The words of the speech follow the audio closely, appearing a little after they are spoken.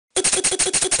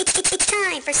It's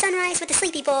time for Sunrise with the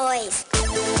Sleepy Boys.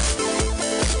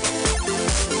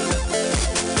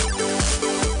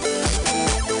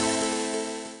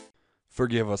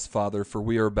 Forgive us, Father, for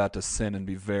we are about to sin and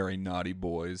be very naughty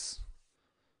boys.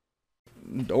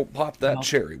 Don't pop that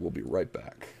cherry. We'll be right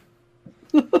back.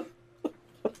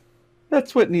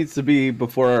 That's what needs to be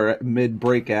before our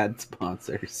mid-break ad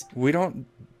sponsors. We don't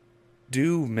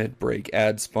do mid-break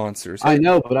ad sponsors. I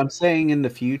know, but I'm saying in the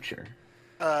future.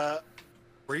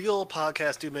 Real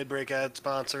podcasts do mid-break ad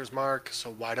sponsors, Mark,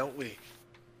 so why don't we?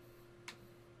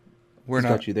 We're not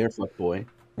got you there, fuck boy.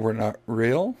 We're not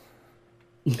real?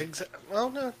 Well,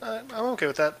 no, I'm okay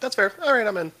with that. That's fair. All right,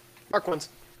 I'm in. Mark wins.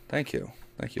 Thank you.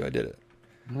 Thank you, I did it.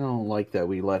 I don't like that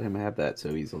we let him have that so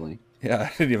easily. Yeah,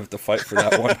 I didn't even have to fight for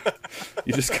that one.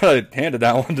 You just kind of handed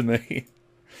that one to me.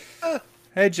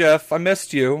 Hey, Jeff, I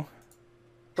missed you.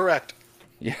 Correct.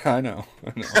 Yeah, I know.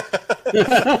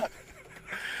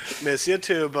 Miss you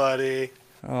too, buddy.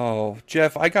 Oh,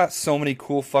 Jeff, I got so many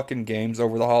cool fucking games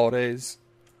over the holidays.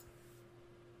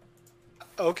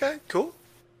 Okay, cool.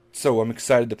 So I'm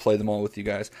excited to play them all with you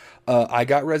guys. I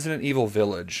got Resident Evil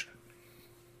Village.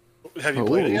 Have you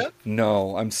played it yet?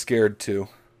 No, I'm scared to.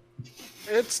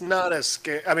 It's not as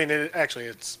scary. I mean,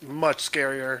 it's much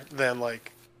scarier than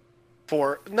like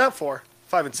 5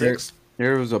 and 6.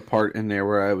 There was a part in there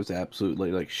where I was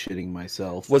absolutely like shitting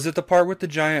myself. Was it the part with the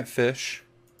giant fish?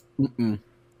 Mm-mm.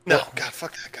 No, God,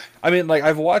 fuck that guy. I mean, like,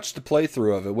 I've watched the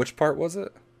playthrough of it. Which part was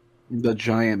it? The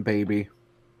giant baby.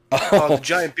 Oh, the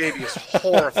giant baby is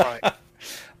horrifying.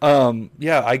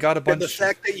 Yeah, I got a bunch. And the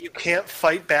fact that you can't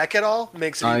fight back at all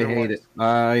makes it even worse.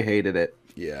 I hated it.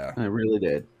 Yeah, I really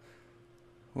did.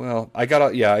 Well, I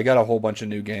got a whole bunch of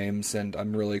new games, and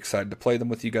I'm really excited to play them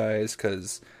with you guys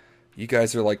because you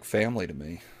guys are like family to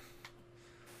me.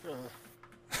 Well,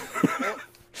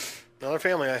 another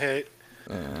family I hate.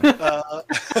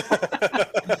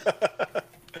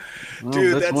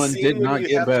 Dude, this one did not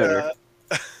get better.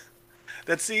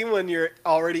 That scene when you're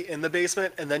already in the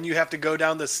basement and then you have to go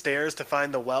down the stairs to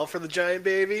find the well for the giant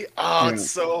baby. Oh, it's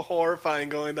so horrifying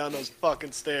going down those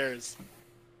fucking stairs.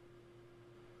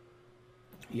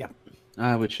 Yeah,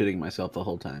 I was shitting myself the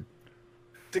whole time.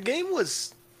 The game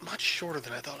was much shorter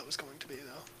than I thought it was going to be,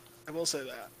 though. I will say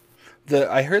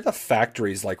that. I heard the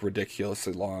factory's like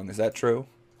ridiculously long. Is that true?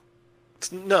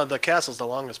 No, the castle's the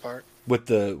longest part. With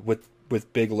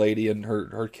Big Lady and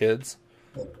her kids.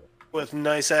 With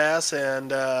nice ass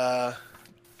and bitch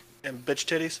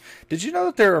titties. Did you know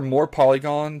that there are more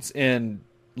polygons in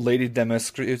Lady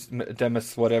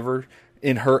Demis whatever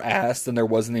in her ass than there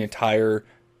was in the entire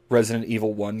Resident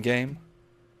Evil 1 game?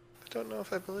 I don't know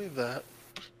if I believe that.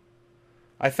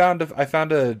 I found a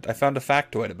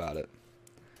factoid about it.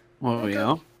 Oh, okay.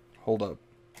 Yeah? Hold up.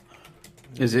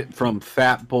 Is it from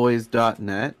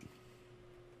fatboys.net?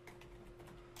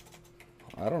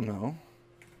 I don't know.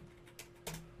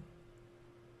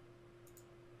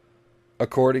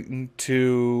 According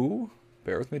to...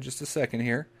 Bear with me just a second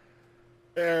here.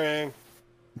 Bearing.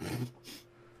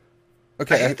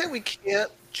 Okay. I hate that we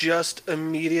can't just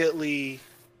immediately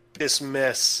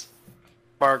dismiss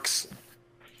Mark's...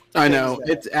 I know.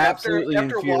 It's absolutely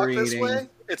after infuriating. Walk This Way,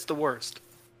 it's the worst.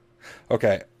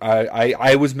 Okay.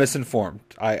 I was misinformed.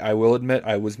 I will admit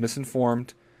I was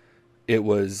misinformed. It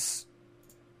was...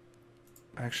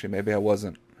 Actually, maybe I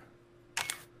wasn't.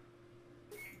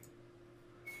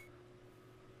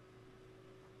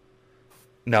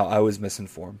 No, I was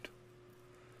misinformed.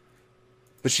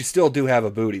 But she still do have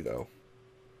a booty, though.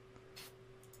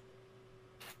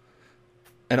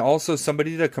 And also,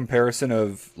 somebody did a comparison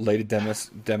of Lady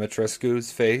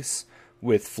Dimitrescu's face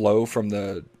with Flo from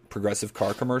the Progressive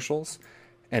Car commercials,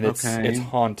 and it's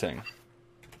haunting.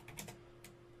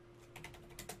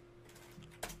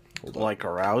 Like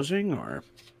arousing, or?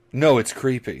 No, it's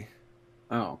creepy.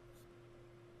 Oh.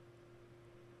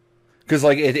 Because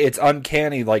like it's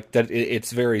uncanny, like that.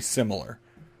 It's very similar.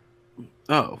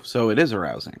 Oh, so it is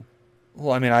arousing.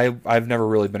 Well, I mean, I've never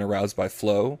really been aroused by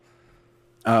Flo.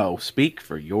 Oh, speak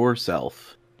for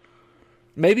yourself.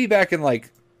 Maybe back in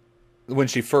like when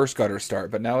she first got her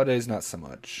start, but nowadays not so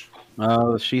much.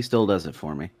 Oh, she still does it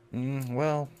for me.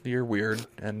 Well, you're weird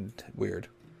and weird.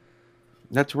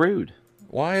 That's rude.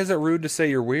 Why is it rude to say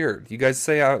you're weird? You guys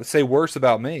say worse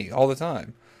about me all the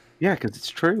time. Yeah, because it's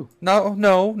true. No,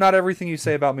 not everything you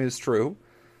say about me is true.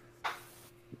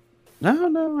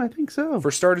 No, I think so. For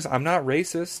starters, I'm not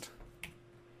racist.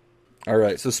 All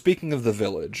right, so speaking of the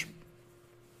village,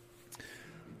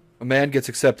 a man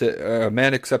accepts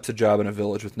a job in a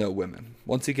village with no women.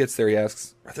 Once he gets there, he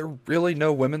asks, "Are there really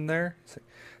no women there?" He's like,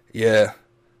 "Yeah."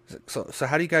 He's like, so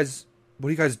what do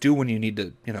you guys do when you need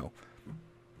to,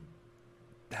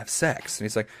 have sex. And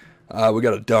he's like, we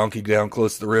got a donkey down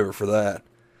close to the river for that.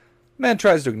 Man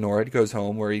tries to ignore it. He goes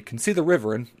home where he can see the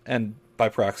river and by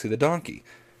proxy, the donkey.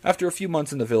 After a few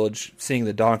months in the village, seeing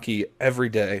the donkey every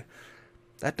day,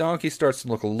 that donkey starts to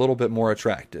look a little bit more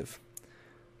attractive.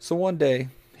 So one day,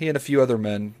 he and a few other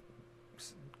men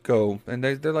go, and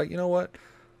they're like, you know what?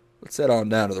 Let's head on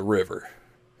down to the river.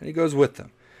 And he goes with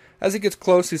them. As he gets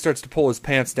close, he starts to pull his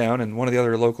pants down, and one of the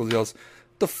other locals yells,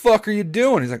 "What the fuck are you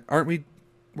doing?" He's like,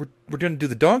 we're going to do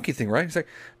the donkey thing, right? He's like,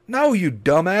 "No, you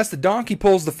dumbass. The donkey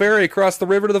pulls the ferry across the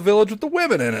river to the village with the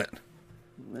women in it."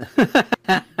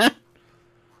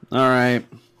 All right.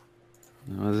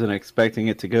 I wasn't expecting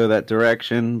it to go that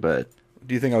direction, but...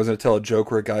 Do you think I was going to tell a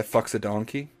joke where a guy fucks a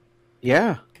donkey?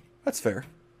 Yeah. That's fair.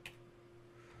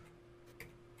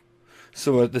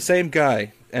 So the same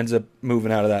guy ends up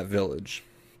moving out of that village.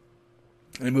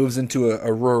 And he moves into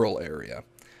a rural area.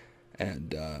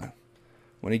 And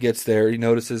when he gets there, he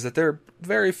notices that there are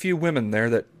very few women there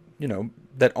that, you know,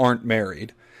 that aren't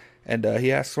married. And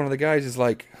he asks one of the guys, he's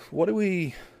like, what do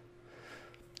we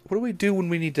do when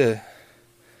we need to,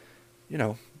 you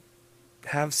know,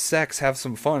 have sex, have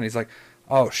some fun? He's like,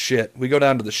 oh shit, we go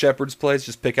down to the shepherd's place,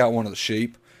 just pick out one of the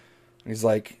sheep. And he's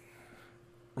like,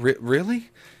 really?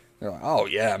 They're like, oh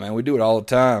yeah, man, we do it all the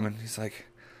time. And he's like,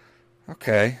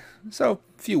 okay. So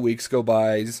a few weeks go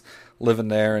by, he's living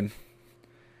there, and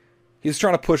he's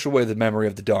trying to push away the memory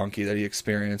of the donkey that he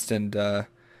experienced. And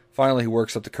finally he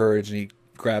works up the courage, and he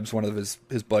grabs one of his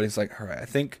buddies, like, all right, I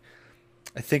think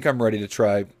I'm ready to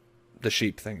try the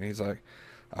sheep thing. And he's like,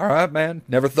 all right, man,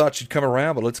 never thought you'd come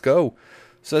around, but let's go.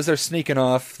 So as they're sneaking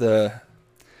off, him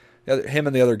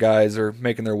and the other guys are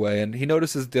making their way, and he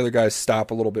notices the other guys stop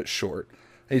a little bit short.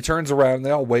 And he turns around, and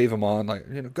they all wave him on, like,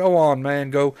 you know, go on, man,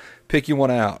 go pick you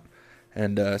one out.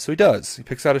 And so he does. He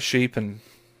picks out a sheep, and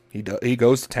he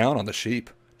goes to town on the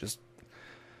sheep, just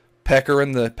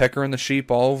peckering the sheep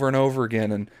all over and over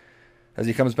again. And as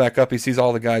he comes back up, he sees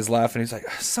all the guys laughing. He's like,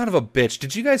 son of a bitch,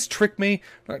 did you guys trick me?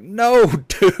 I'm like, no,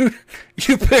 dude,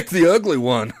 you picked the ugly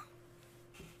one.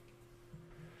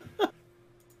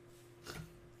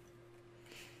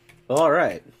 All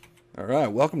right.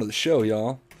 Welcome to the show,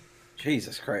 y'all.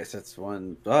 Jesus Christ, that's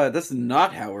one. This is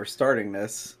not how we're starting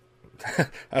this.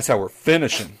 That's how we're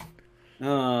finishing.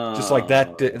 Just like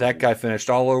that guy finished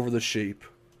all over the sheep.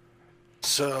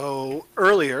 So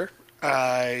earlier,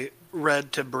 I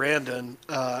read to Brandon.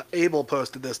 Abel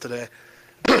posted this today.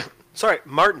 Sorry,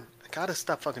 Martin. I gotta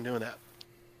stop fucking doing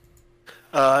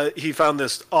that. He found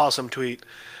this awesome tweet.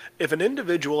 If an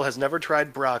individual has never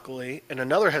tried broccoli and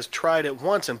another has tried it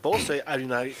once and both say,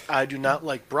 I do not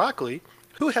like broccoli,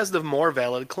 who has the more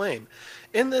valid claim?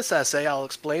 In this essay, I'll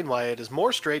explain why it is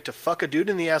more straight to fuck a dude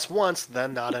in the ass once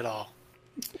than not at all.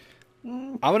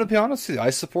 I'm going to be honest with you.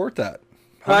 I support that.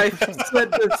 100%. I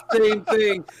said the same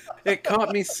thing. It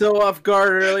caught me so off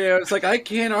guard earlier. I was like, I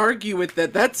can't argue with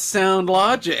that. That's sound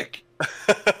logic.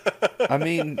 I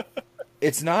mean,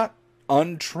 it's not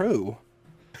untrue.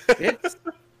 It's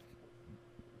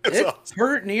awesome.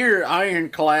 pert near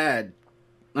ironclad.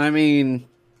 I mean...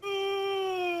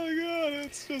 Oh, my God.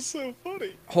 It's just so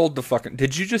funny. Hold the fucking...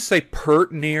 Did you just say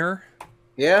pert near?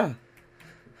 Yeah.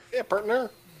 Yeah, partner.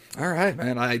 All right,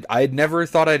 man. I never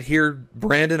thought I'd hear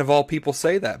Brandon, of all people,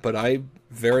 say that, but I'm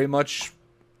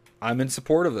in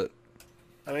support of it.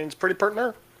 I mean, it's pretty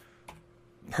partner.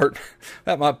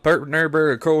 That my partner be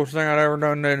the coolest thing I'd ever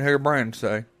done to hear Brandon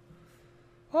say.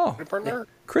 Oh, Partner.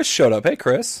 Chris showed up. Hey,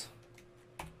 Chris.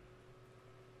 What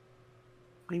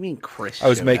do you mean, Chris? I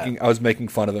was making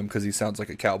fun of him because he sounds like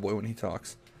a cowboy when he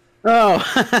talks. Oh,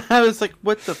 I was like,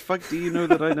 what the fuck do you know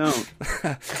that I don't?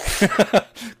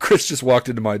 Chris just walked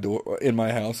into my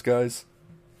house, guys.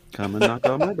 Come and knock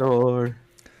on my door.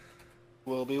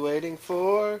 We'll be waiting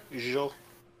for Joe.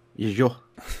 Yo.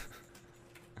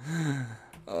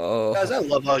 Oh, Guys, I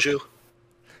love au jus.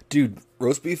 dude,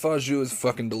 roast beef au jus is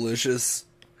fucking delicious,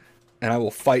 and I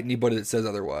will fight anybody that says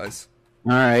otherwise.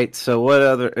 All right, so what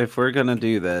other... If we're going to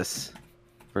do this,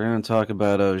 we're going to talk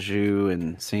about au jus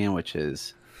and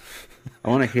sandwiches. I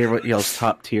want to hear what y'all's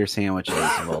top tier sandwiches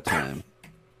of all time.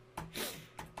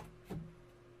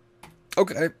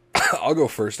 Okay, I'll go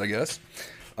first, I guess.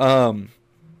 Now,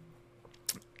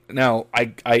 I'm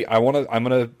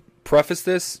gonna preface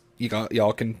this.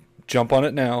 Y'all can jump on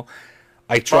it now.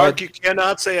 I tried. Mark, you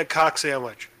cannot say a cock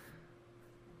sandwich.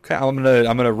 Okay, I'm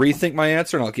gonna rethink my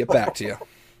answer and I'll get back to you.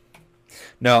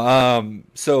 No,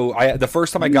 so the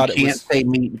first time I got it was... can't say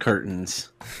meat curtains.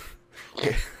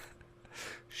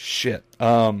 Shit.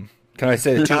 Can I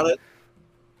say the tuna?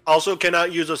 Also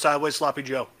cannot use a sideways sloppy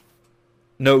Joe.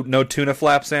 No tuna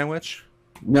flap sandwich?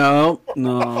 No.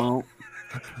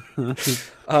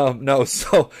 No,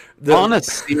 so On a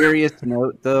serious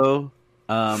note, though,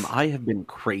 I have been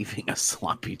craving a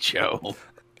sloppy Joe.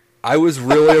 I was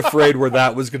really afraid where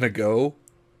that was gonna go.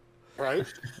 Right?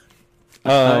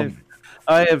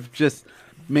 I have just,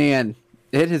 man,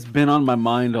 it has been on my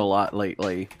mind a lot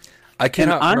lately. I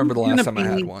cannot And remember the I'm last gonna time I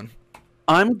had be- one.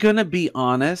 I'm gonna be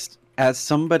honest. As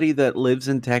somebody that lives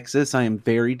in Texas, I am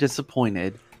very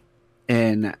disappointed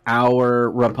in our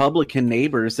Republican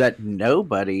neighbors that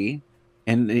nobody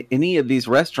in any of these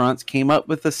restaurants came up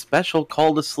with a special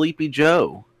called a Sleepy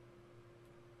Joe.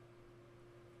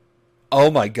 Oh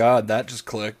my god, that just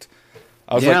clicked.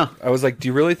 I was like, do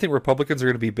you really think Republicans are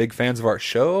going to be big fans of our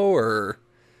show, or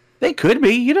They could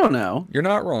be. You don't know. you're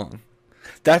not wrong?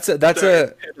 That's a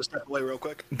Just step away real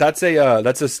quick. that's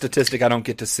a statistic I don't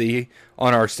get to see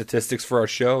on our statistics for our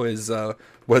show is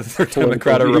whether they're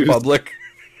Democrat or views. Republic.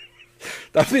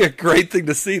 That'd be a great thing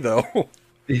to see, though.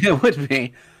 It would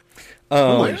be. Um,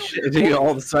 Holy shit. All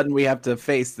of a sudden, we have to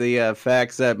face the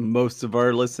facts that most of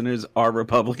our listeners are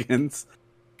Republicans.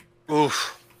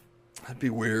 Oof. that'd be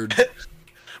weird.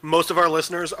 Most of our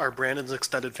listeners are Brandon's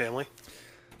extended family.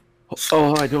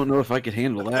 Oh, I don't know if I could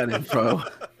handle that info.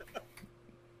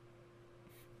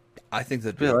 I think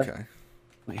that'd be Feel like- okay.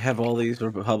 We have all these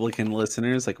Republican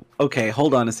listeners. Like, okay,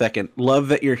 hold on a second. Love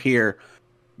that you're here.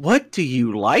 What do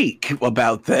you like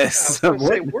about this? I was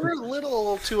gonna say, What- we're a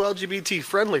little too LGBT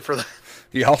friendly for that.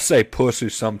 Yeah, I'll say pussy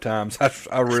sometimes.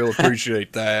 I really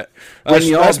appreciate that. When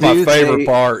y'all That's my do favorite say-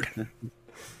 part.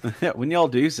 Yeah, when y'all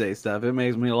do say stuff, it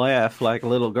makes me laugh like a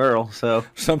little girl. So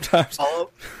Sometimes,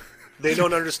 They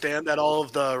don't understand that all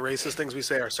of the racist things we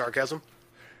say are sarcasm.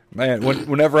 man,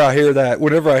 whenever I hear that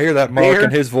Mark they're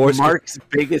and his voice, Mark's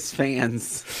biggest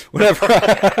fans. whenever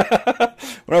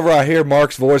I hear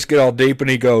Mark's voice get all deep and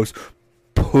he goes,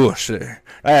 "Pussy,"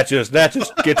 that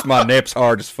just gets my nips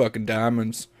hard as fucking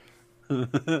diamonds.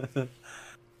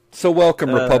 So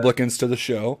welcome, Republicans, to the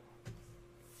show.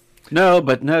 No,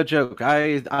 but no joke.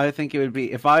 I think it would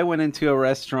be if I went into a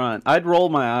restaurant, I'd roll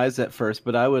my eyes at first,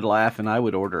 but I would laugh and I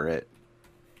would order it.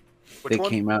 Which They one?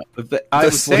 came out with I The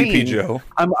was Sleepy saying, Joe.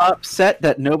 I'm upset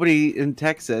that nobody in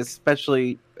Texas,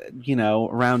 especially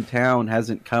around town,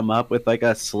 hasn't come up with like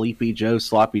a Sleepy Joe,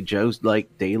 Sloppy Joe's like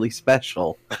daily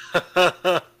special.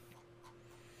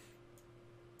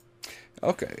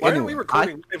 Okay. Why aren't anyway, we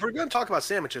recording? If we're going to talk about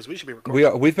sandwiches, we should be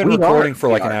recording. we've been We recording are. for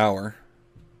like We an are. hour.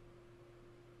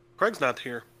 Craig's not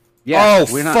here. Yeah,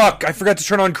 Oh we're not. fuck! I forgot to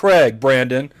turn on Craig,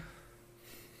 Brandon.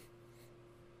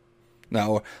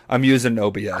 No, I'm using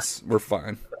OBS. We're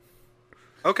fine.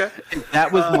 Okay. If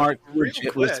that was Mark's real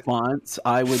legit quick. response,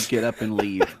 I would get up and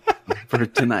leave for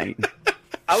tonight.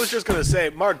 I was just going to say,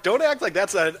 Mark, don't act like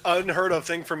that's an unheard of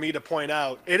thing for me to point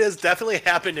out. It has definitely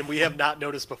happened and we have not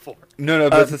noticed before. No,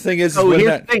 but the thing is So when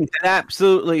here's that the thing. That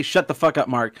absolutely shut the fuck up,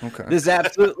 Mark. Okay. This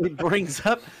absolutely brings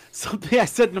up something I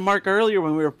said to Mark earlier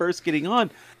when we were first getting on.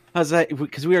 I was like,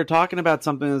 because we were talking about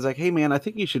something. I was like, hey man, I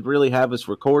think you should really have us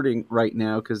recording right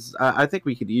now because I think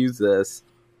we could use this.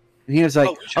 And he was like,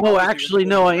 Oh, we should oh, probably be actually,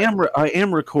 no, recording I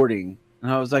am recording. And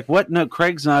I was like, what? No,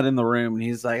 Craig's not in the room. And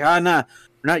he's like, nah,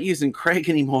 we're not using Craig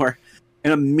anymore.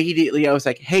 And immediately I was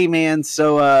like, hey man,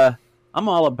 so I'm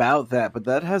all about that, but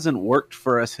that hasn't worked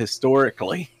for us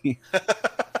historically.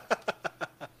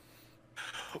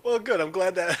 Well, good. I'm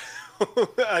glad that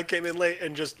I came in late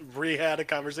and just re-had a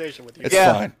conversation with you. it's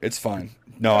Yeah. fine. It's fine.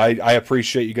 No, I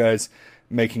appreciate you guys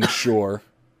making sure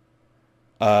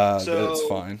that it's So-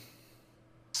 fine.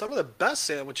 Some of the best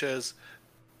sandwiches,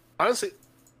 honestly,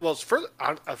 well, it's for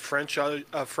a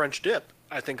French dip.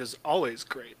 I think is always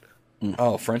great.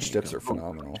 Oh, French dips are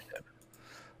phenomenal.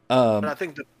 But I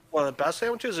think that one of the best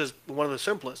sandwiches is one of the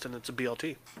simplest, and it's a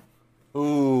BLT.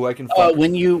 Ooh, I can. Fuck.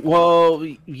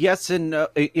 Yes and no.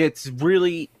 It's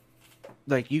really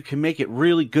like you can make it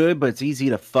really good, but it's easy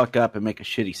to fuck up and make a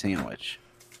shitty sandwich.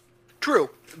 True,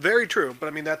 very true. But I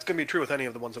mean, that's gonna be true with any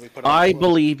of the ones that we put on. I the list.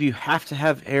 believe you have to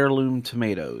have heirloom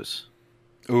tomatoes.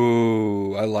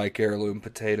 Ooh, I like heirloom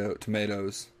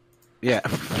tomatoes. Yeah.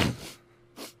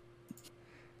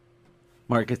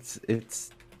 Mark, it's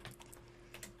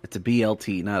a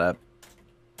BLT, not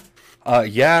a.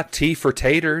 Yeah, T for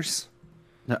taters.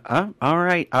 All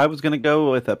right, I was gonna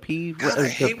go with a P. God, I the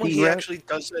hate when P he rep. actually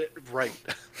does it right.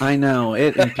 I know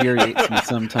it infuriates me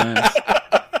sometimes.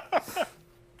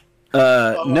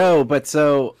 No, but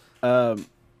so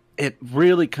it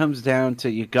really comes down to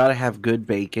you got to have good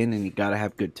bacon and you got to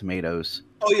have good tomatoes.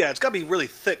 Oh yeah, it's got to be really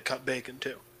thick cut bacon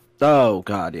too. Oh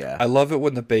God, yeah. I love it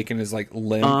when the bacon is like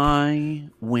limp. I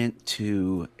went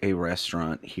to a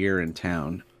restaurant here in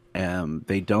town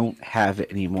They don't have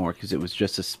it anymore because it was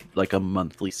just like a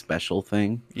monthly special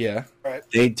thing. Yeah. Right.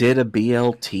 They did a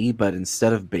BLT, but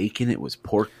instead of bacon, it was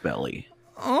pork belly.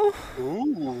 Oh.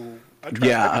 Ooh. I'd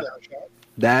Yeah. give that a shot.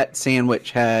 That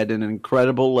sandwich had an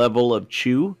incredible level of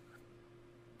chew.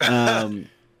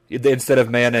 Instead of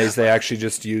mayonnaise, they actually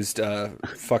just used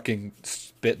fucking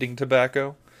spitting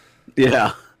tobacco.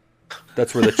 Yeah.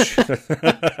 That's where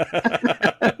the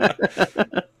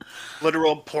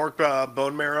Literal pork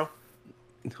bone marrow.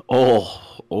 Oh.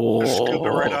 Just scoop it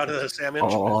right onto the sandwich.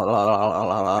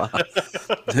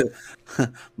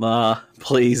 Ma,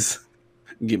 please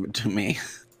give it to me.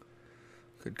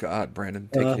 Good God, Brandon,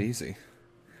 take it easy.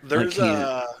 There's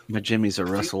My jimmies are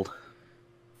rustled.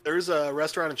 There's a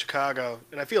restaurant in Chicago,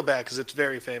 and I feel bad because it's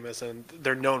very famous and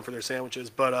they're known for their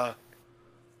sandwiches. But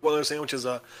one of their sandwiches,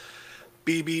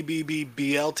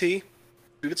 BBBBLT.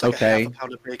 Dude, it's like a half a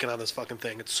pound of bacon on this fucking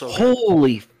thing. It's so good.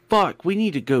 Holy fuck, we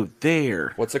need to go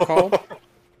there. What's it called?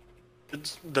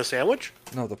 It's the sandwich?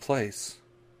 No, the place.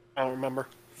 I don't remember.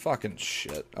 Fucking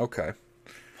shit. Okay.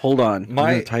 Hold on. I'm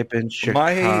My- gonna type in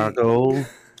Chicago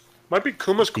Might be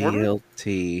Kuma's Corner.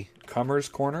 BLT. Cummer's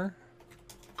Corner?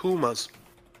 Kuma's.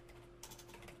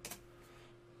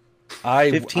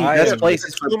 15 I best am-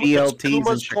 places for Kuma- BLTs it's in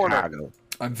Kuma's Corner. Chicago.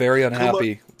 I'm very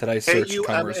unhappy that I searched Kuma.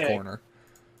 Cummer's Corner.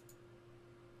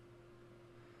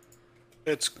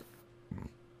 It's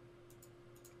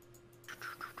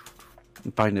I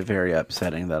find it very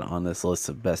upsetting that on this list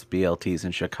of best BLTs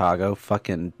in Chicago,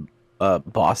 fucking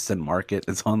Boston Market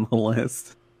is on the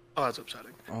list. oh, that's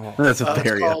upsetting. Oh, That's It's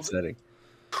very called- upsetting.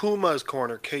 Kuma's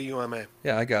Corner, Kuma.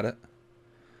 yeah, I got it.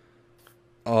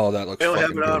 Oh, that looks They don't have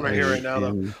fucking it on good. right here right now,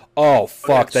 though. Oh,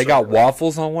 fuck. it's They so got good.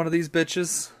 waffles on one of these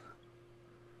bitches?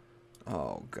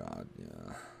 Oh, God,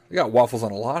 yeah. They got waffles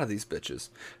on a lot of these bitches.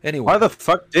 Anyway, Why the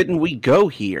fuck didn't we go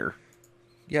here?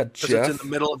 yeah, Because Jeff. it's in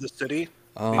the middle of the city.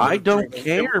 I don't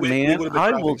care, man. would've been I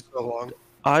driving will- So long.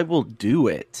 I will do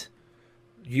it.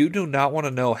 You do not want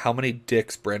to know how many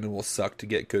dicks Brandon will suck to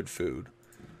get good food.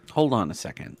 Hold on a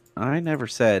second. I never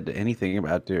said anything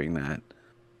about doing that.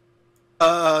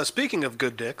 Speaking of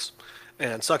good dicks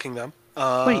and sucking them, Wait,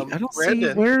 I don't see.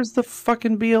 Brandon, Where's the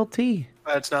fucking BLT?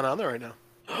 it's not on there right now.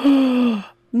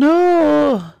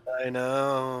 No. I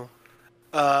know.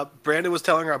 Brandon was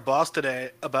telling our boss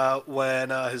today about when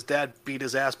his dad beat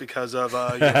his ass because of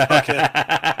fucking.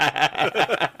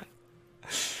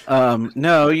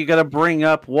 No, you got to bring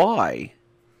up why.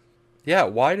 Yeah,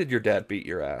 why did your dad beat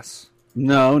your ass?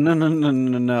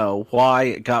 No. Why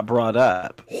it got brought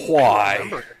up?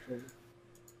 Why?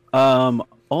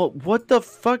 Oh, what the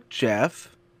fuck,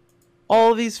 Jeff?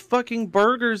 All these fucking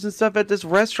burgers and stuff at this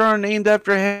restaurant are named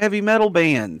after heavy metal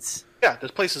bands. Yeah,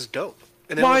 this place is dope.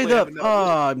 And they Why don't really the? have enough-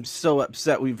 Oh, I'm so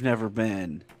upset we've never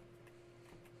been.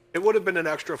 It would have been an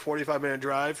extra 45-minute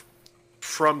drive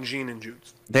from Gene and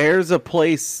Jude's. There's a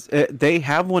place. They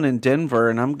have one in Denver,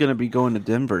 and I'm gonna be going to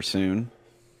Denver soon.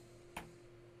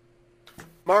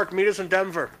 Mark, meet us in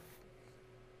Denver.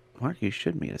 Mark, you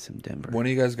should meet us in Denver. When are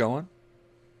you guys going?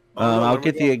 I'll when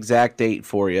get we the go. exact date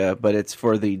for you, but it's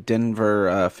for the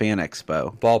Denver Fan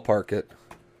Expo. Ballpark it.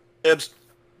 Ibs.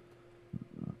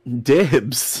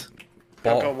 Dibs.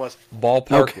 I'm going with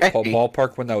Ballpark. Okay.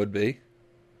 Ballpark when that would be.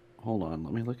 Hold on,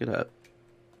 let me look it up.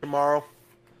 tomorrow.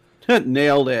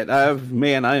 Nailed it.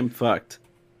 Man, I am fucked.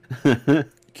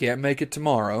 Can't make it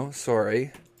tomorrow.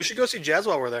 Sorry. We should go see jazz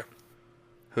while we're there.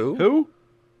 Who? Who?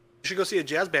 We should go see a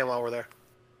jazz band while we're there.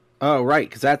 Oh, right,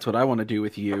 because that's what I want to do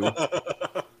with you.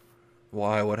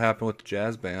 Why? What happened with the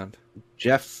jazz band?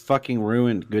 Jeff fucking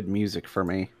ruined good music for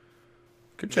me.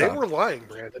 Good They job. were lying,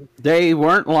 Brandon. They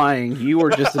weren't lying. You were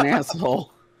just an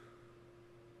asshole.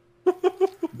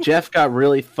 Jeff got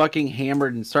really fucking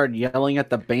hammered and started yelling at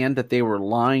the band that they were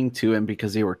lying to him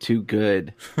because they were too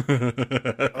good. I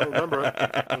don't remember it.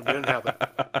 It didn't happen.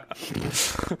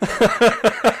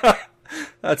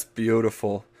 That's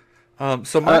beautiful.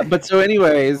 So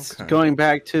anyways, Okay. going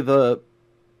back to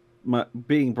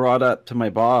being brought up to my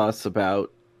boss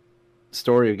about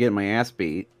story of getting my ass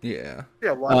beat. yeah.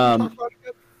 Yeah, why Um,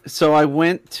 So I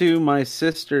went to my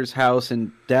sister's house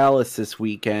in Dallas this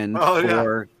weekend Oh, yeah.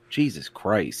 for Jesus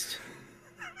Christ.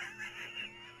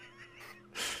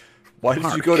 Why did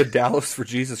you go to Dallas for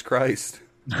Jesus Christ?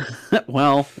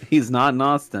 Well, he's not in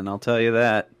Austin, I'll tell you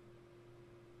that.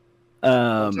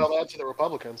 Tell that to the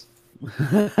Republicans.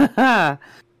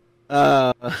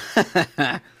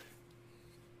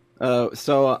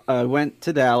 So I went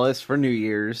to Dallas for New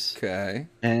Year's, Okay.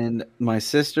 and my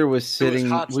sister was It was sitting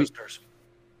hot sisters.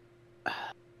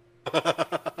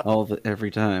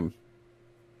 every time.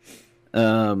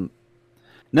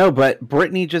 No, but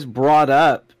Brittany just brought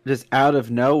up, just out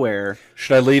of nowhere.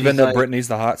 Should I leave in that like, Brittany's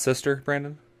the hot sister,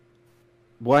 Brandon?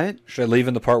 What? Should I leave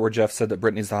in the part where Jeff said that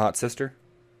Brittany's the hot sister?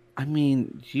 I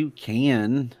mean, you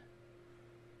can.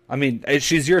 I mean,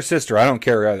 she's your sister. I don't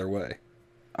care either way.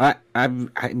 I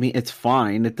mean, it's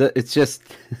fine. It's just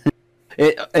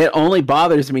it only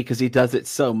bothers me because he does it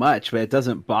so much, but it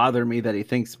doesn't bother me that he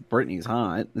thinks Brittany's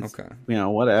hot. It's, Okay,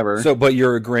 whatever. So, but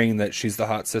you're agreeing that she's the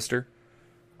hot sister?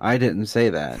 I didn't say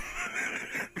that.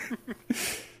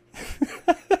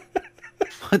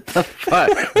 What the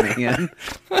fuck, man?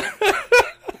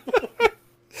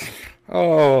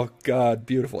 Oh God,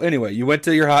 beautiful. Anyway, you went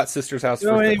to your hot sister's house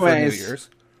for New Year's.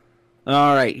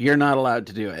 All right, you're not allowed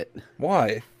to do it.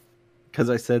 Why? Because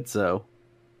I said so.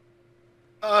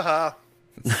 Uh-huh.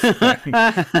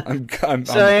 I'm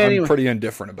pretty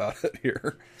indifferent about it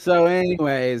here. So,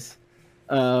 anyways,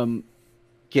 we're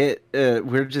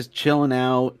just chilling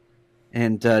out,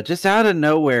 and just out of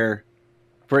nowhere,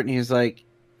 Brittany's like,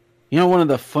 one of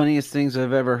the funniest things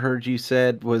I've ever heard you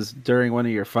said was during one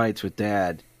of your fights with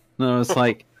Dad. And I was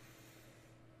like,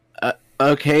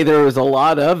 okay, there was a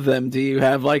lot of them. Do you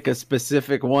have like a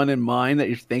specific one in mind that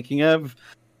you're thinking of?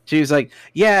 She was like,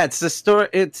 yeah, it's the story.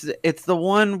 It's the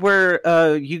one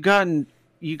where you got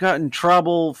in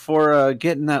trouble for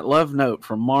getting that love note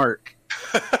from Mark.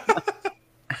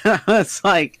 It's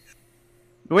like,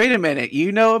 wait a minute,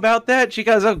 you know about that? She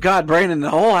goes, oh God, Brandon, the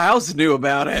whole house knew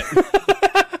about it.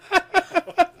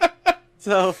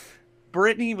 So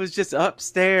Brittany was just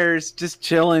upstairs, just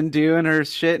chilling, doing her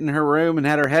shit in her room, and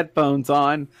had her headphones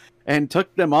on, and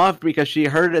took them off because she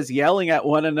heard us yelling at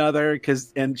one another.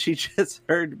 And she just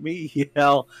heard me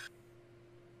yell.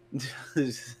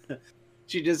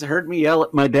 She just heard me yell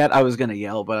at my dad. I was gonna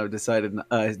yell, but I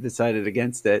decided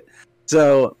against it.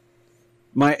 So,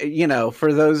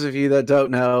 for those of you that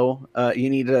don't know, you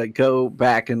need to go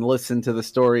back and listen to the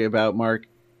story about Mark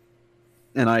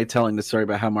and I telling the story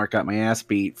about how Mark got my ass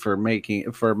beat for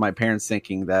my parents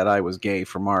thinking that I was gay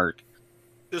for Mark.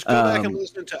 Just go back and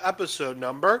listen to episode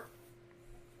number.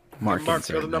 Mark,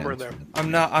 throw the number in there.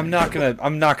 I'm not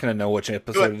gonna know which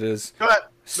episode it is. Go ahead.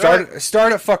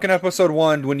 Start at fucking episode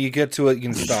 1. When you get to it, you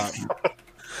can stop.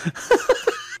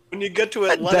 When you get to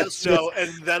it, let us know, and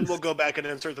then we'll go back and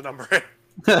insert the number in.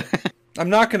 I'm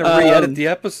not gonna re-edit the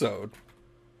episode.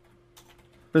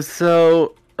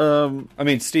 So, I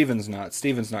mean, Steven's not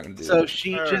gonna do that. So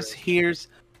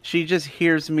she just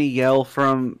hears me yell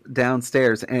from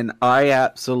downstairs, and I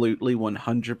absolutely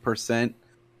 100%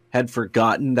 had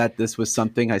forgotten that this was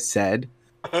something I said.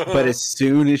 But as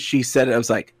soon as she said it, I was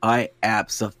like, I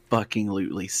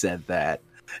abso-fucking-lutely said that.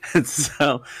 And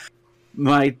so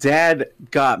my dad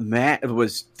got mad.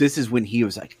 This is when he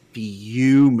was like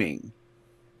fuming.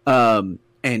 And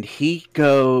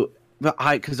because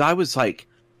I was like,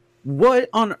 what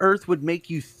on earth would make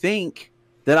you think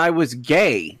that I was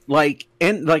gay?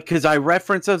 Because I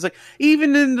referenced, I was like,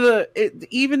 even in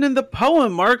the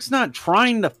poem, Mark's not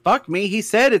trying to fuck me. He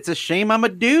said it's a shame I'm a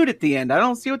dude at the end. I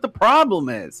don't see what the problem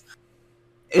is.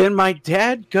 And my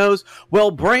dad goes,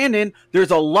 well, Brandon,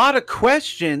 there's a lot of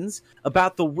questions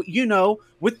about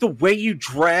with the way you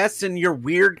dress and your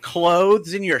weird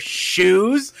clothes and your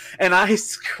shoes. And I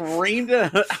screamed,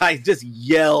 I just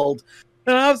yelled.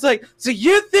 And I was like, so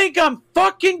you think I'm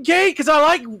fucking gay because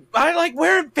I like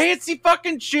wearing fancy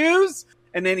fucking shoes?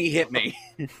 And then he hit me.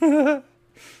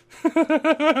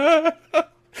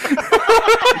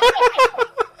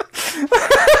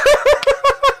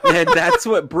 And that's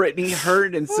what Brittany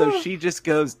heard, and so she just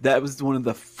goes, that was one of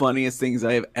the funniest things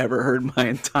I have ever heard in my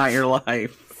entire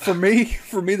life. For me,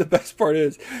 the best part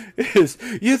is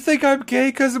you think I'm gay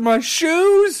because of my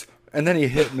shoes? And then he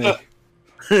hit me.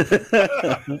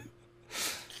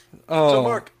 So,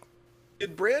 Mark,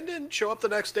 did Brandon show up the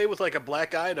next day with like a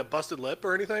black eye and a busted lip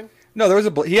or anything? No,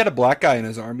 he had a black guy in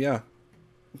his arm. Yeah.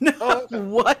 No,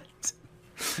 what?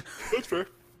 That's fair.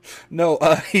 No,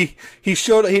 he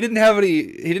showed. He didn't have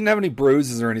any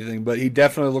bruises or anything, but he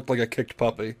definitely looked like a kicked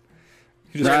puppy.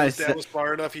 His dad was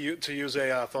smart enough to use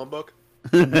a phone book.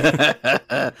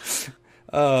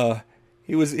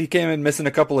 He came in missing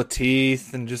a couple of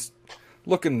teeth and just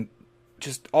looking.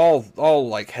 Just all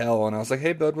like hell, and I was like,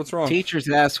 "Hey, bud, what's wrong?" Teachers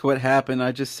asked what happened.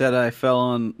 I just said I fell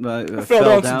down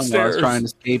some while I was trying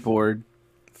to skateboard.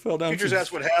 Fell down. Teachers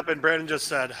asked what happened. Brandon just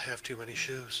said, "I have too many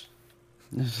shoes."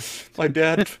 my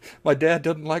dad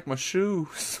doesn't like my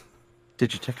shoes.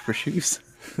 Did you check for shoes?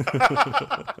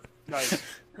 Nice.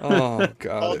 Oh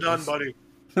God! All done, buddy.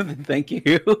 Thank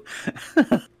you.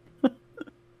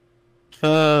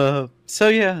 So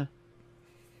yeah.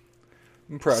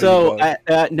 I'm proud of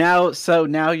you,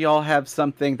 now y'all have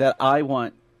something that I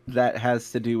want that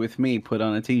has to do with me put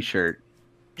on a t-shirt.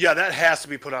 Yeah, that has to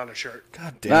be put on a shirt.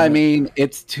 God damn I it. mean,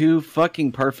 it's too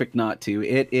fucking perfect not to.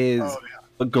 It is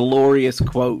a glorious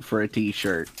quote for a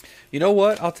t-shirt. You know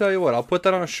what? I'll tell you what. I'll put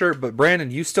that on a shirt, but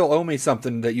Brandon, you still owe me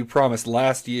something that you promised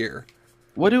last year.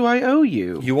 What do I owe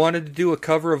you? You wanted to do a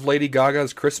cover of Lady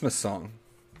Gaga's Christmas song.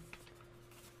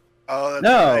 Oh, that's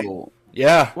No. right.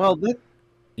 Yeah. Well,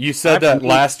 You said that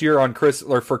last year on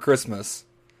for Christmas.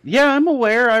 yeah, I'm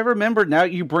aware. I remember. Now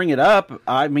you bring it up.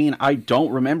 I mean, I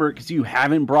don't remember it because you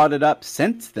haven't brought it up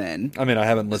since then. I mean, I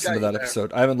haven't listened to got that you there.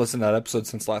 episode. I haven't listened to that episode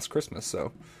since last Christmas,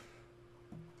 so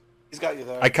He's got you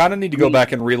there. I kind of need to go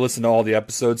back and re-listen to all the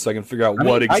episodes so I can figure out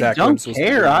what exactly I I'm don't supposed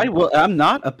care. to do. I'm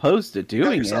not opposed to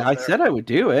doing it. yourself I there. said I would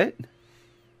do it.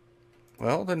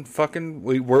 Well, then fucking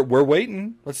we're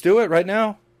waiting. Let's do it right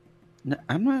now. No,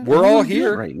 I'm not. We're I'm all gonna do it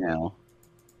here. right now.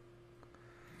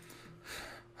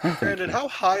 Oh, thank Brandon, you. how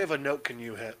high of a note can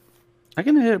you hit? I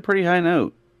can hit a pretty high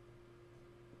note.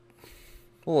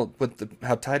 Well, with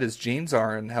how tight his jeans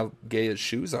are and how gay his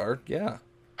shoes are, yeah.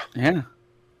 Yeah,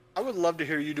 I would love to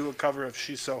hear you do a cover of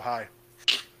 "She's So High."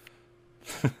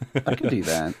 I can do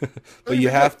that. But you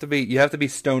have to be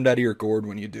stoned out of your gourd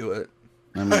when you do it.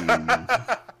 I mean,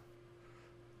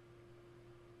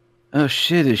 oh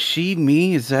shit! Is she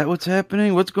me? Is that what's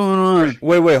happening? What's going on?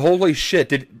 Wait, holy shit!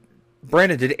 Did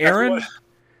Aaron what-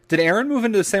 move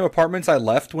into the same apartments I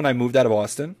left when I moved out of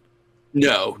Austin?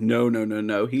 No.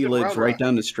 He lives Round right Rock.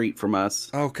 down the street from us.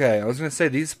 Okay, I was gonna say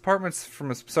these apartments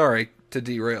from us. Sorry to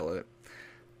derail it.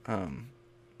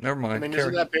 Never mind. I mean, Carry-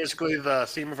 isn't that basically the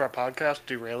theme of our podcast,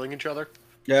 derailing each other?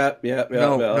 Yeah.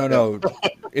 No.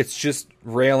 It's just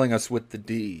railing us with the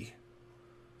D.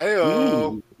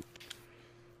 Heyo.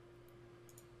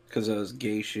 Because of those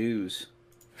gay shoes.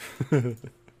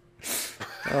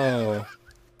 Oh,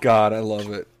 God, I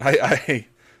love it. I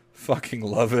fucking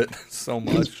love it so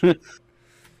much.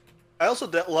 I also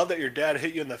love that your dad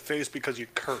hit you in the face because you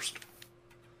cursed.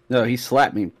 No, he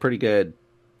slapped me pretty good.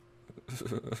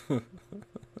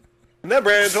 And then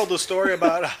Brandon told the story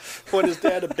about when his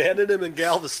dad abandoned him in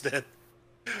Galveston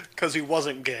because he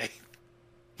wasn't gay.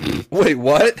 Wait,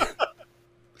 what?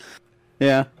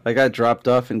 Yeah, I got dropped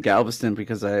off in Galveston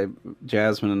because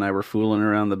Jasmine and I were fooling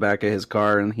around the back of his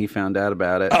car, and he found out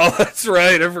about it. Oh, that's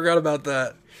right. I forgot about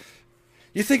that.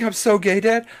 You think I'm so gay,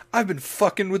 Dad? I've been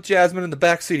fucking with Jasmine in the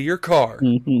backseat of your car.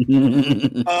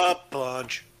 A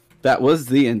bunch. That was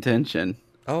the intention.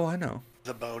 Oh, I know.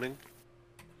 The boning.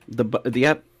 The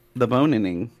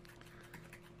boning.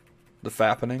 The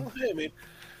fappening. Hey, I mean,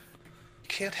 you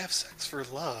can't have sex for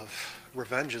love.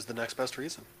 Revenge is the next best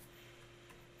reason.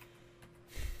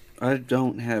 I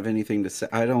don't have anything to say.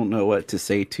 I don't know what to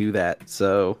say to that,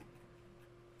 so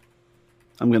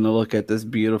I'm going to look at this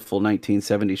beautiful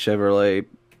 1970 Chevrolet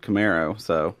Camaro,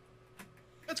 so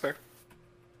That's fair.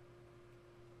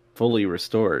 fully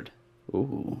restored.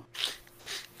 Ooh.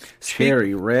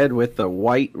 Cherry red with the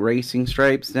white racing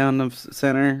stripes down the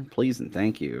center. Please and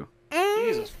thank you.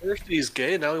 Jesus, first he's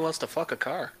gay, now he wants to fuck a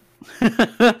car.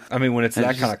 I mean, when it's I that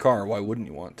just- kind of car, why wouldn't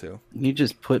you want to? You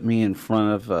just put me in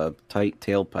front of a tight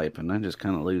tailpipe and I just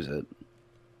kind of lose it.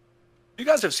 You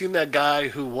guys have seen that guy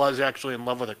who was actually in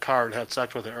love with a car and had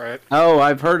sex with it, right? Oh,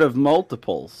 I've heard of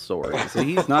multiple stories.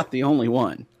 He's not the only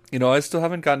one. You know, I still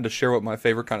haven't gotten to share what my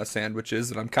favorite kind of sandwich is,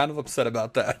 and I'm kind of upset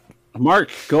about that. Mark,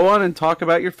 go on and talk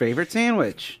about your favorite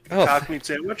sandwich. Oh, Cock meat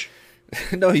sandwich?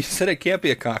 no, you said it can't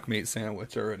be a cock meat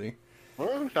sandwich already.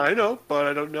 Well, I know, but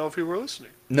I don't know if you were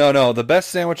listening. No, the best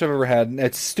sandwich I've ever had. And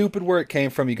it's stupid where it came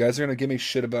from. You guys are gonna give me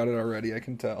shit about it already. I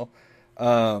can tell.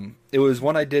 It was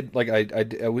one I did. Like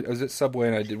I was at Subway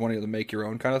and I did one of the make your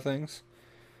own kind of things.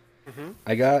 Mm-hmm.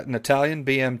 I got an Italian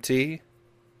BMT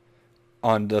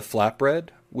on the flatbread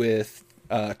with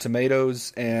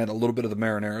tomatoes and a little bit of the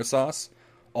marinara sauce,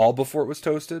 all before it was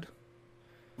toasted.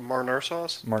 Marinara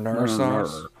sauce? Marinara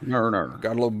sauce. No.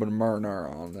 Got a little bit of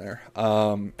marinara on there.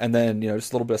 And then,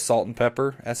 just a little bit of salt and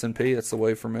pepper, S&P, that's the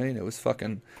way for me. And it was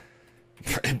fucking,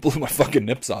 it blew my fucking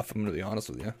nips off, I'm going to be honest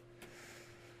with you.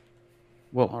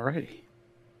 Well, alrighty.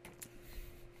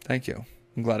 Thank you.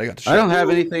 I'm glad I got to share. I don't have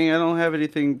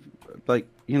anything like,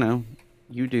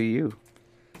 you do you.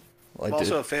 Well, I'm I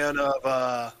also did. a fan of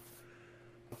a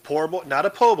poor boy, not a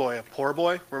po' boy, a poor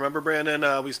boy. Remember,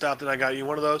 Brandon, we stopped and I got you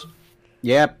one of those?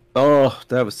 Yep. Oh,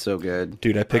 that was so good.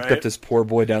 Dude, I picked Right. up this poor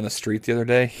boy down the street the other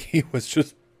day. He was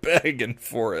just begging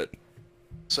for it.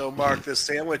 So, Mark, this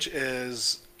sandwich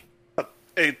is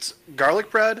it's garlic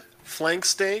bread, flank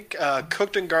steak,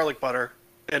 cooked in garlic butter,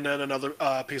 and then another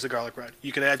piece of garlic bread.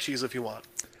 You can add cheese if you want.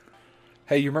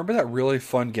 Hey, you remember that really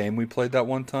fun game we played that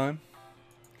one time?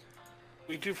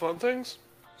 We do fun things.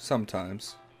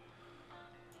 Sometimes.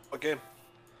 What game?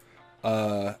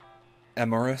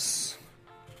 Emerus.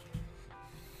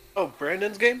 Oh,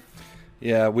 Brandon's game?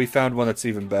 Yeah, we found one that's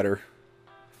even better.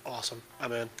 Awesome.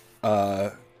 I'm in.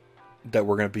 That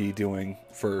we're going to be doing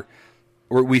for...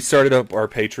 We started up our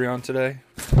Patreon today,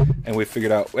 and we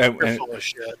figured out... You're full of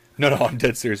shit. No, I'm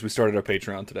dead serious. We started our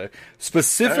Patreon today.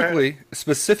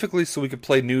 Specifically so we could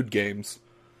play nude games.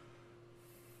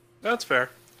 That's fair.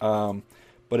 But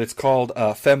it's called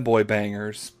Femboy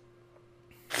Bangers.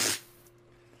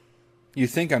 You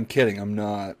think I'm kidding. I'm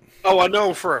not. Oh, I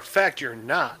know for a fact you're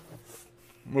not.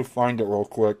 Let me find it real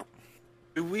quick.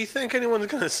 Do we think anyone's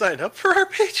going to sign up for our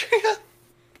Patreon?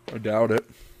 I doubt it.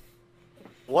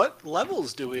 What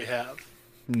levels do we have?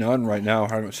 None right now.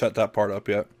 I haven't set that part up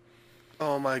yet.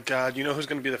 Oh my god, you know who's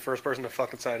going to be the first person to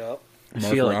fucking sign up? I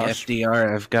feel like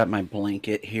FDR. I've got my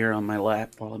blanket here on my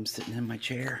lap while I'm sitting in my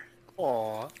chair.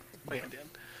 Aw. Man, Dan.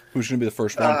 Who's going to be the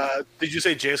first one? Did you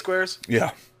say J Squares?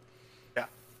 Yeah. Yeah.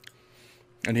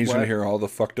 And he's going to hear all the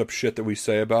fucked up shit that we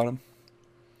say about him.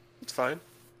 It's fine.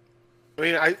 I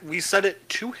mean, we said it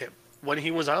to him when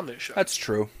he was on this show. That's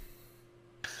true.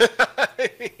 I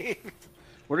mean,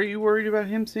 What are you worried about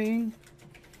him seeing?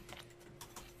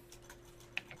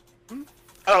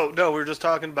 oh, no, we were just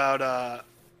talking about,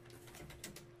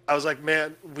 I was like,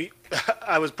 man,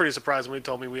 I was pretty surprised when he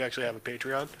told me we actually have a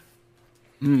Patreon.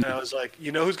 And I was like,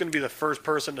 you know who's going to be the first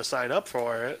person to sign up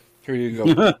for it? Here you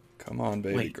go. Come on,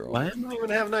 baby Wait, girl. what? I don't even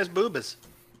have nice boobas.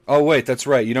 Oh, wait, that's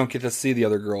right. You don't get to see the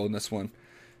other girl in this one.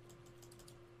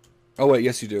 Oh, wait,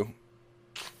 yes, you do.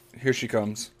 Here she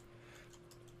comes.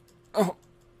 Oh,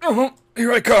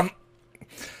 here I come.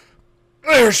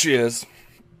 There she is.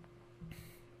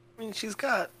 I mean, she's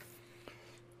kind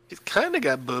of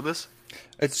got boobas.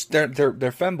 They're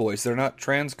femboys. They're not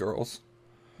trans girls.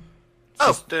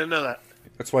 Oh, didn't know that.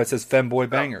 That's why it says femboy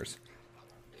bangers.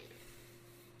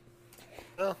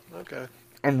 Oh, okay.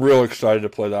 I'm real excited to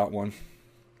play that one.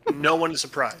 No one is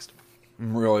surprised.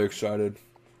 I'm really excited.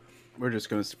 We're just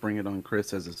going to spring it on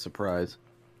Chris as a surprise.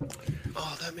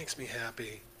 Oh, that makes me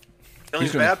happy. The only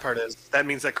He's gonna- bad part is that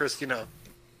means that Chris,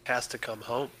 has to come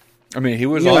home. I mean, he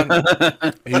was on.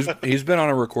 He's been on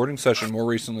a recording session more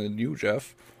recently than you,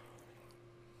 Jeff.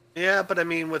 Yeah, but I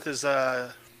mean, with his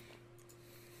I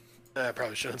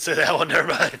probably shouldn't say that one. Never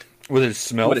mind. With his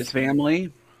smell. What, his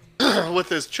family? With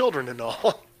his children and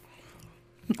all.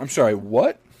 I'm sorry,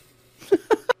 what?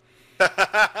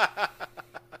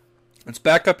 Let's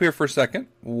back up here for a second.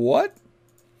 What?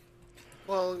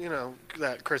 Well,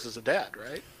 that Chris is a dad,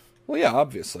 right? Well, yeah,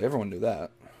 obviously. Everyone knew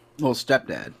that. Well,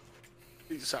 stepdad.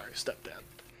 Sorry, stepdad.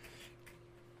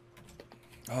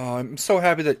 Oh, I'm so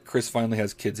happy that Chris finally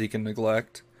has kids he can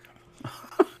neglect.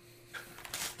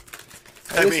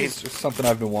 This is just something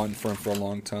I've been wanting for him for a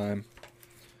long time.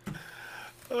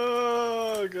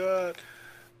 Oh, God.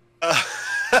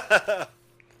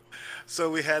 So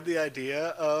we had the idea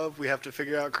of we have to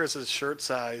figure out Chris's shirt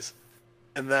size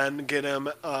and then get him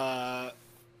a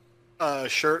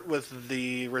shirt with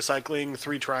the recycling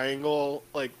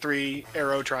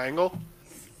 3-arrow triangle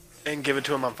and give it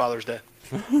to him on Father's Day.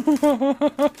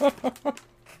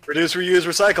 Reduce, reuse,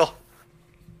 recycle.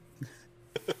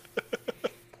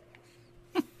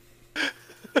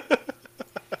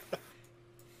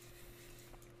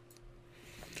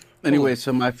 Anyway,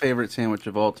 so my favorite sandwich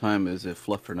of all time is a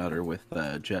fluffernutter with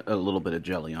a little bit of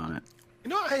jelly on it.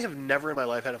 I have never in my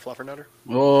life had a fluffernutter.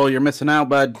 Oh, you're missing out,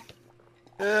 bud.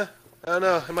 I don't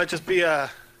know. It might just be one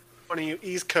of you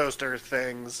East Coaster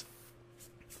things.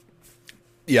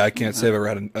 Yeah, I can't say I've ever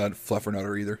had a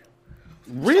fluffernutter either.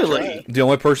 Really? The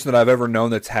only person that I've ever known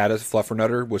that's had a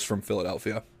fluffernutter was from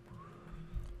Philadelphia.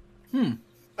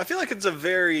 I feel like it's a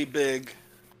very big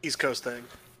East Coast thing.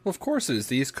 Well, of course it is.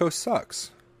 The East Coast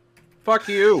sucks. Fuck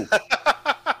you.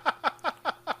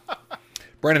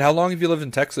 Brandon, how long have you lived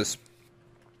in Texas?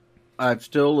 I've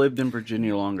still lived in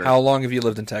Virginia longer. How long have you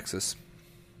lived in Texas?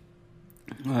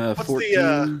 What's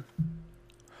 14.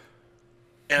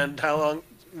 And how long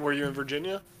were you in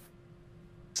Virginia?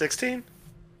 16?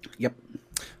 Yep.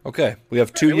 Okay, we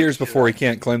have 2 Alright, years let's do before that. he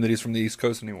can't claim that he's from the East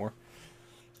Coast anymore.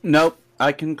 Nope.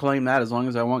 I can claim that as long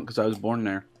as I want because I was born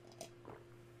there.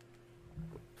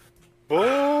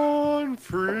 Born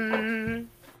free.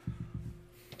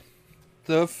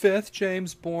 The 5th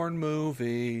James Bourne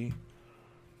movie.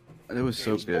 It was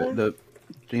James so good. Bond? The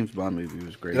James Bond movie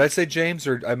was great. Did I say James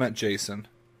or I meant Jason?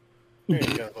 There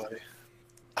you go, buddy.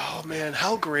 Oh, man,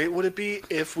 how great would it be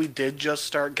if we did just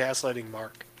start gaslighting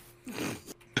Mark?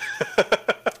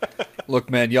 Look,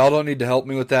 man, y'all don't need to help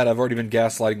me with that. I've already been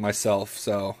gaslighting myself,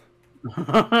 so...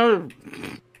 Yeah,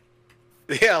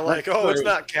 like, That's it's great.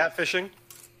 not catfishing.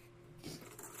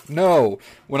 No,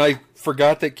 when I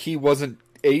forgot that Key wasn't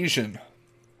Asian.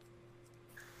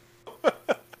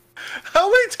 How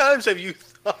many times have you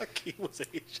thought he was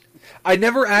Asian? I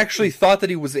never actually thought that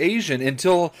he was Asian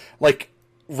until, like,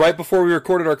 right before we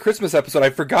recorded our Christmas episode. I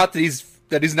forgot that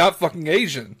he's not fucking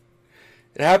Asian.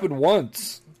 It happened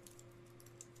once.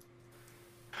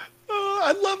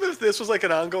 I'd love if this was like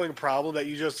an ongoing problem that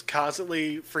you just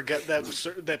constantly forget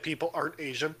that people aren't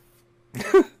Asian.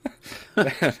 Wait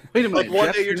a minute, Like one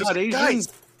Jeff, day you're just not like, Asian? guys,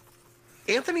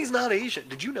 Anthony's not Asian.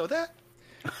 Did you know that?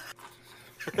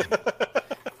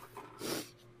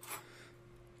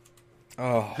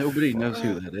 Oh, Nobody knows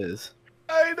who that is.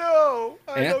 I know.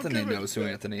 Anthony knows who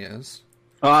Anthony is.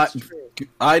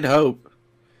 I'd hope.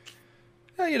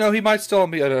 Yeah, you know, he might still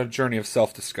be on a journey of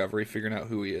self-discovery, figuring out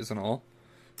who he is and all.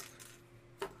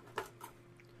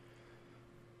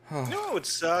 You know what would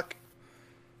suck?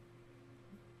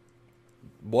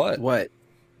 What? What?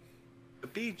 The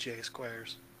BJ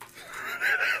squares.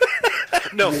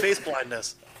 No, face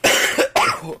blindness.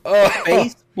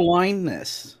 Face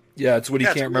blindness. Yeah, it's when you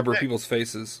Yeah, it's can't a remember weird thing. people's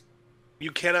faces.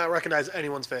 You cannot recognize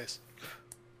anyone's face.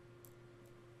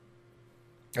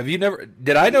 Have you never...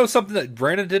 Did I know something that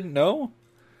Brandon didn't know?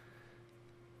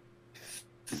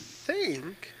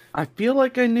 Think. I feel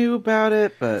like I knew about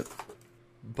it, but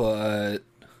But...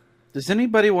 does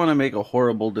anybody want to make a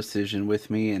horrible decision with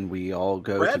me and we all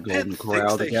go Brad to Golden Pitt Corral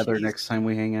thinks that together he's- next time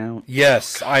we hang out?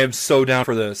 Yes, I am so down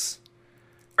for this.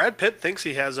 Brad Pitt thinks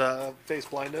he has face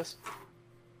blindness.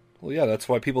 Well, yeah, that's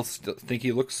why people think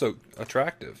he looks so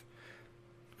attractive.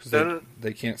 Because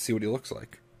they can't see what he looks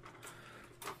like.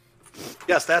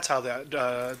 Yes, that's how that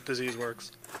disease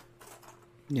works.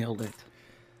 Nailed it.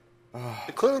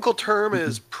 The clinical term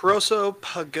is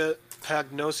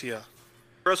prosopagnosia.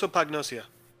 Prosopagnosia.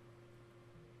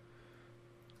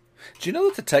 Do you know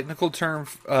that the technical term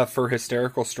for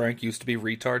hysterical strength used to be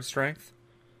retard strength?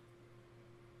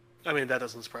 I mean, that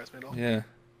doesn't surprise me at all. Yeah.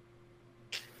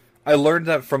 I learned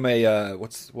that from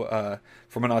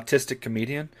from an autistic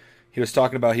comedian. He was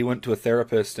talking about he went to a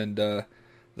therapist and the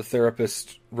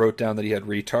therapist wrote down that he had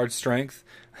retard strength.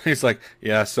 He's like,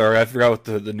 "Yeah, sorry, I forgot what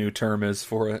the new term is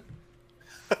for it."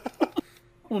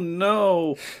 Oh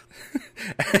no.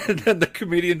 And then the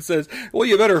comedian says, "Well,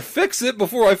 you better fix it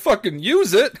before I fucking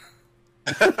use it."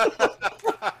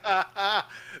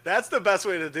 That's the best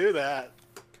way to do that.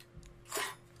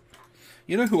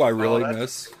 You know who I really that's-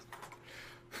 miss?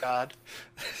 God.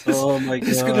 Oh my god.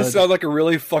 This is going to sound like a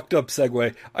really fucked up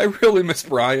segue. I really miss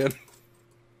Brian.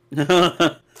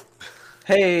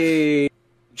 Hey,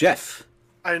 Jeff.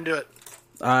 I didn't do it.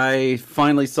 I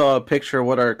finally saw a picture of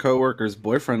what our coworker's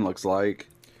boyfriend looks like.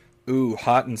 Ooh,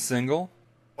 hot and single?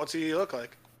 What's he look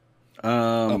like?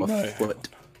 A my- foot.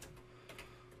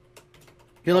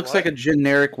 He looks what? like a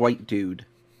generic white dude.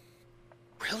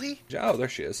 Really? Oh, there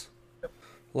she is.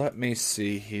 Let me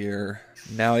see here.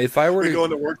 Now, if I were We to... going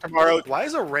to work tomorrow. Why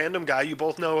is a random guy you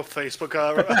both know a Facebook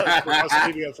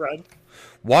a friend?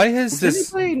 Why is Does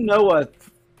this... anybody know a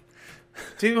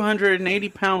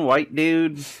 280-pound white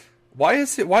dude? Why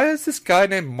is this guy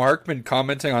named Mark been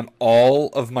commenting on all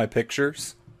of my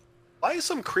pictures? Why is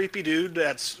some creepy dude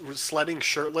that's sledding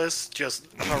shirtless just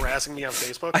harassing me on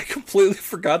Facebook? I completely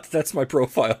forgot that that's my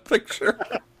profile picture.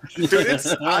 Dude,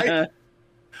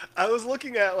 I was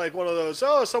looking at like one of those,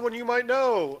 someone you might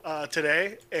know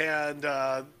today, and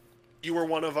you were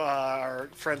one of our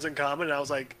friends in common, and I was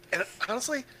like, and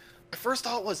honestly, my first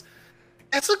thought was,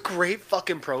 that's a great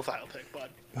fucking profile pic, bud.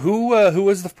 Who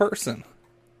is the person?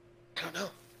 I don't know.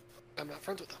 I'm not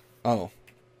friends with them. Oh.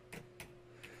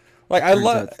 Like, I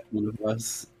love... That's one of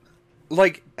us.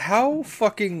 Like, how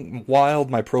fucking wild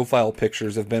my profile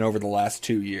pictures have been over the last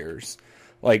 2 years.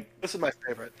 Like, This is my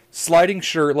favorite. sliding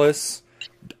shirtless,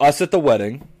 us at the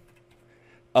wedding,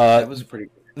 That was pretty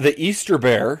good. the Easter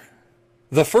bear,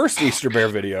 the first Easter bear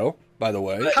video, by the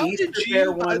way. How Easter did you,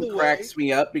 bear by one the way- cracks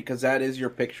me up because that is your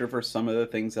picture for some of the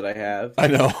things that I have. I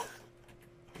know.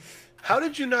 How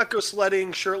did you not go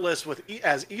sledding shirtless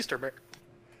as Easter Bear?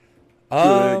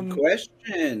 Good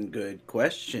question. Good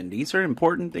question. These are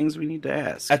important things we need to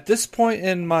ask. At this point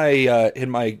in my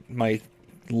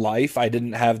life, I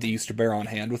didn't have the Easter bear on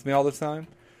hand with me all the time.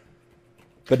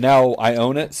 But now I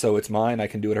own it, so it's mine. I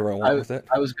can do whatever I want with it.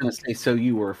 I was going to say, so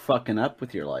you were fucking up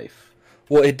with your life.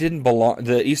 Well, it didn't belong.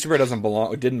 The Easter bear doesn't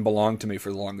belong. It didn't belong to me for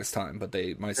the longest time. But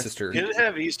my sister. You didn't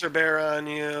have Easter Bear on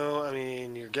you. I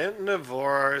mean, you're getting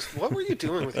divorced. What were you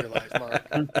doing with your life, Mark?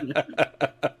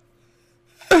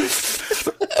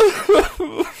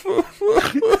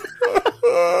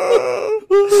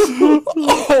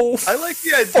 Oh, I like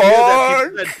the idea that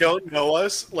people that don't know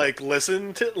us, like,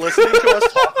 listening to us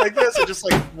talk like this, and just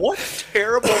like, what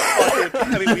terrible fucking.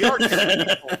 I mean, we are good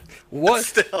people. What?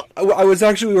 Still. I was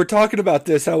actually, we were talking about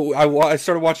this. I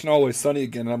started watching Always Sunny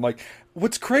again, and I'm like,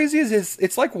 what's crazy is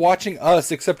it's like watching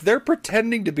us, except they're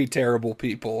pretending to be terrible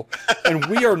people, and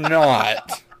we are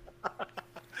not.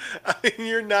 I mean,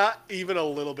 you're not even a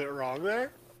little bit wrong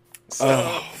there. So,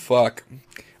 Oh, fuck.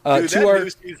 dude, To that our, new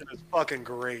season is fucking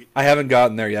great. I haven't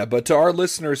gotten there yet, but to our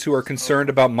listeners who are concerned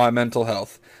about my mental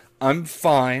health, I'm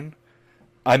fine.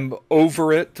 I'm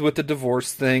over it with the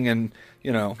divorce thing, and,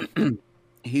 you know,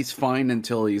 He's fine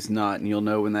until he's not, and you'll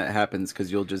know when that happens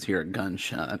because you'll just hear a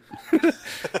gunshot.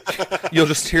 you'll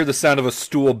just hear the sound of a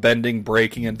stool bending,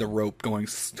 breaking, and the rope going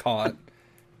taut.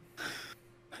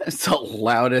 It's the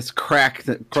loudest crack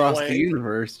that across the Twang.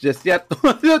 universe. Just yep,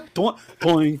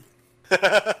 toing.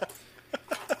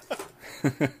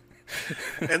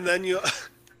 And then you,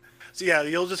 so yeah,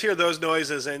 you'll just hear those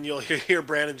noises, and you'll hear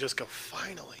Brandon just go,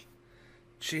 "Finally."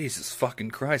 Jesus fucking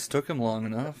Christ, took him long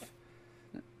enough.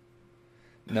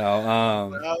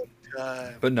 No, About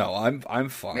time. but no, I'm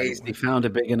fine. He found a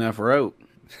big enough rope.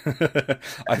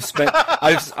 I've spent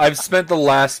the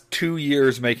last 2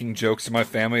 years making jokes to my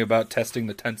family about testing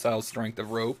the tensile strength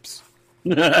of ropes.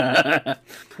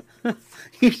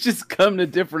 He's just come to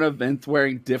different events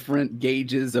wearing different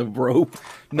gauges of rope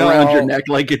No. around your neck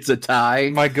like it's a tie.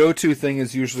 My go-to thing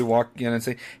is usually walk in and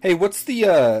say, "Hey, what's the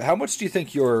how much do you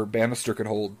think your banister could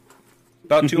hold?"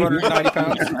 About 290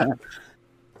 pounds.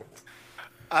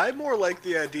 I more like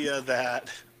the idea that,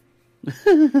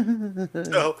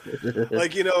 so,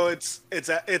 like, you know, it's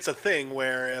a thing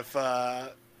where if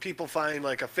people find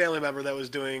like a family member that was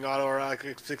doing autoerotic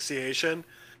asphyxiation,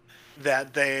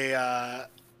 that they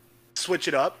switch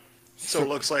it up so it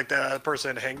looks like the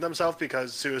person hanged themselves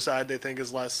because suicide they think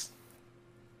is less,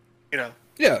 you know,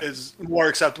 Yeah. is more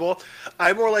acceptable.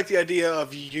 I more like the idea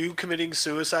of you committing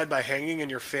suicide by hanging and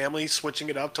your family switching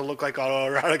it up to look like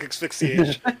autoerotic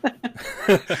asphyxiation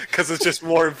because it's just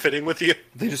more fitting with you.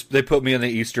 They put me in the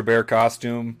Easter bear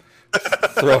costume,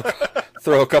 throw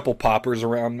a couple poppers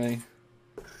around me.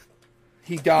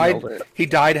 He died. Nailed it. He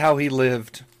died how he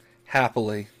lived,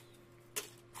 happily.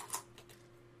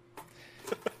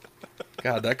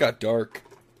 God, that got dark.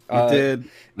 You did.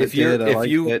 If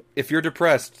you're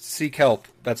depressed, seek help.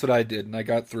 That's what I did, and I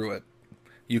got through it.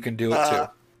 You can do it too.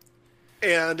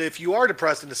 And if you are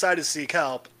depressed and decide to seek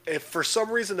help, if for some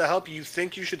reason the help you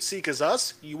think you should seek is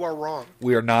us, you are wrong.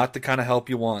 We are not the kind of help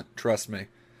you want. Trust me.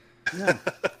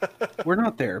 We're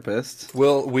not therapists.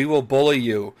 We will bully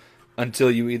you until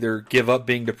you either give up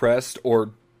being depressed or,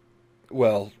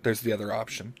 well, there's the other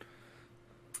option.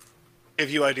 Give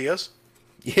you ideas.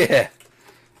 Yeah.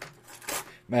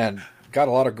 Man, got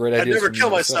a lot of great I'd ideas. never from kill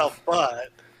you myself, but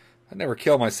I'd never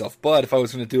kill myself, but if I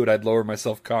was going to do it, I'd lower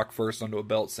myself cock first onto a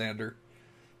belt sander.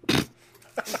 it's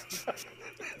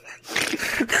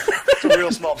a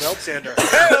real small belt sander.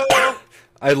 Hello!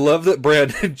 I love that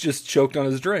Brandon just choked on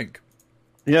his drink.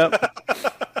 Yep.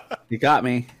 You got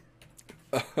me.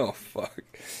 Oh, fuck.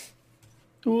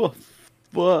 Oh,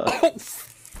 fuck. Oh,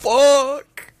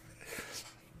 fuck.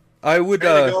 I would,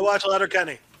 Ready to go watch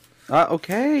Letterkenny.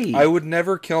 Okay. I would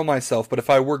never kill myself, but if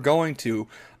I were going to,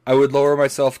 I would lower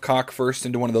myself cock first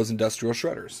into one of those industrial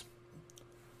shredders.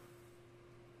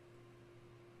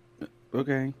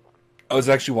 Okay. I was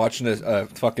actually watching a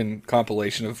fucking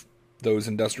compilation of those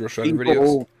industrial shredder videos.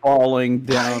 People falling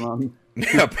down on.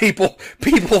 Yeah, people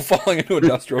falling into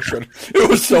industrial shredder. It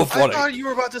was so I funny. thought you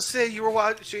were about to say you were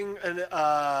watching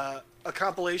a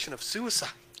compilation of suicide.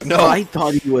 No, I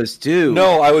thought he was too.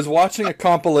 no, I was watching a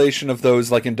compilation of those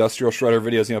like industrial shredder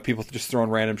videos. You know, people just throwing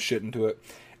random shit into it,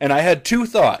 and I had two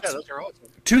thoughts. Yeah, those are awesome.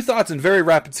 Two thoughts in very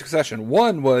rapid succession.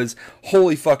 One was,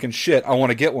 "Holy fucking shit, I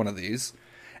want to get one of these,"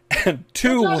 and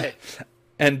two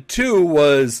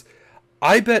was,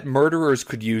 "I bet murderers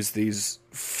could use these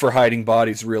for hiding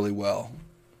bodies really well."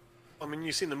 I mean,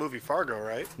 you've seen the movie Fargo,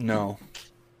 right? No,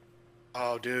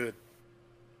 Oh, dude.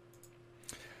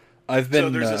 I've been. So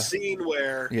there's a scene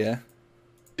where yeah.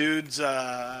 dude's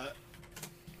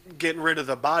getting rid of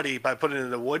the body by putting it in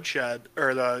the woodshed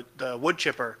or the wood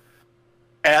chipper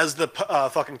as the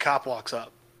fucking cop walks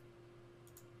up.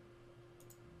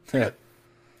 Yeah.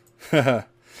 It's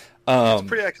a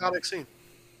pretty iconic scene.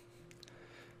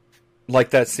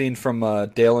 Like that scene from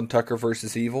Dale and Tucker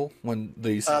versus Evil when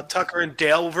these. Tucker and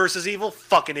Dale versus Evil.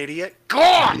 Fucking idiot.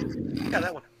 God! Yeah,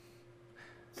 that one.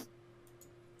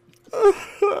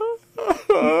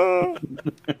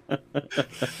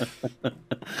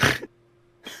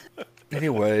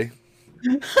 Anyway.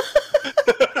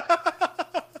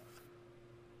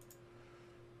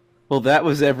 Well, that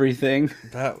was everything.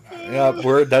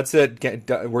 That's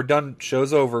it. We're done.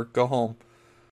 Show's over. Go home.